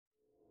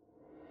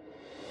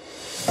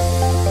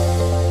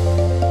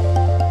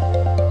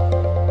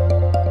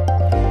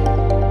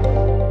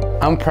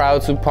I'm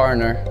proud to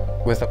partner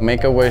with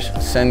Make-A-Wish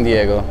San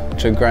Diego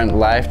to grant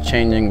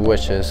life-changing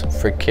wishes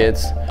for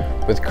kids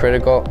with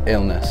critical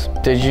illness.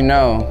 Did you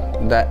know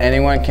that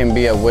anyone can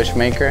be a wish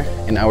maker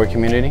in our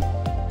community?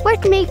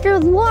 Wish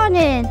makers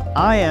wanted.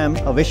 I am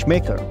a wish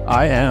maker.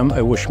 I am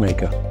a wish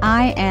maker.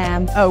 I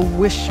am A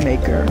wish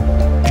maker.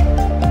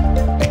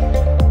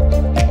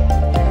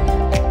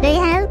 They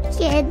help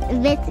kids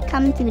wish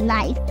come to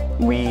life.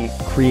 We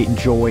create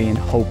joy and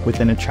hope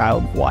within a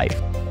child's life.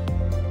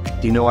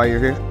 Do you know why you're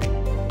here?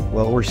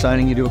 Well, we're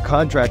signing you to a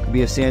contract to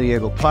be a San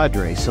Diego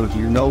Padre, so if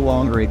you're no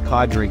longer a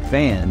Padre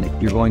fan,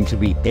 you're going to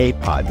be a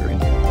Padre.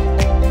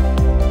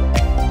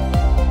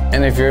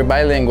 And if you're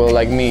bilingual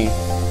like me,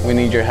 we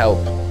need your help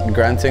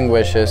granting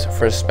wishes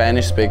for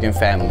Spanish-speaking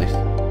families.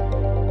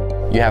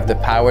 You have the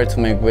power to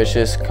make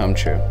wishes come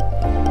true.